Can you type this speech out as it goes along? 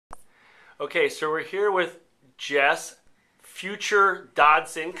Okay, so we're here with Jess, future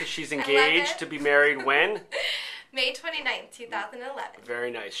Dodson, because she's engaged to be married when? May 29th, 2011. Very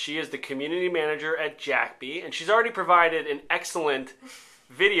nice. She is the community manager at JackBe, and she's already provided an excellent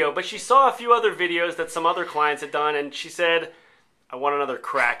video, but she saw a few other videos that some other clients had done, and she said, I want another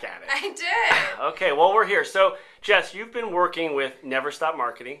crack at it. I did. Okay, well, we're here. So, Jess, you've been working with Never Stop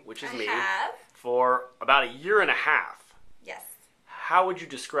Marketing, which is I me, have. for about a year and a half. Yes. How would you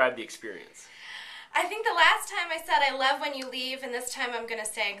describe the experience? I think the last time I said I love when you leave, and this time I'm going to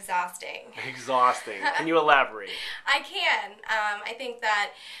say exhausting. Exhausting. Can you elaborate? I can. I think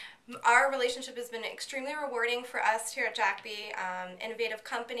that our relationship has been extremely rewarding for us here at JackBe. Innovative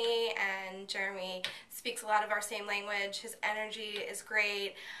company, and Jeremy speaks a lot of our same language. His energy is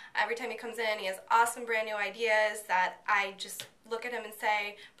great. Every time he comes in, he has awesome brand new ideas that I just look at him and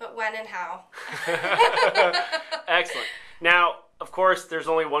say, but when and how? Excellent. Now, of course, there's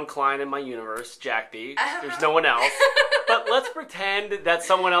only one client in my universe, JackBe. There's no one else. But let's pretend that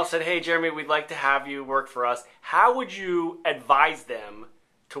someone else said, hey, Jeremy, we'd like to have you work for us. How would you advise them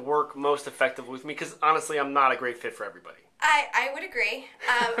to work most effectively with me? Because honestly, I'm not a great fit for everybody. I would agree.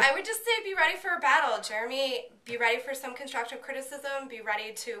 I would just say be ready for a battle. Jeremy, be ready for some constructive criticism. Be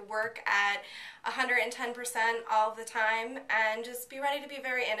ready to work at 110% all the time, and just be ready to be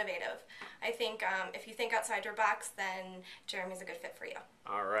very innovative. I think if you think outside your box, then Jeremy's a good fit for you.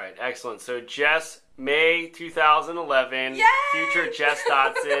 All right, excellent. So Jess, May 2011, Yay! future Jess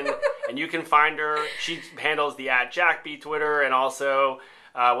Dodson, and you can find her. She handles the @JackBe Twitter, and also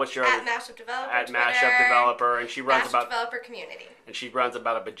what's your at other? Mashup Developer At Twitter, Mashup Developer, and she runs Mashup Developer Community. and she runs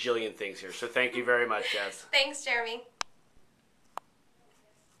about a bajillion things here. So thank you very much, Jess. Thanks, Jeremy.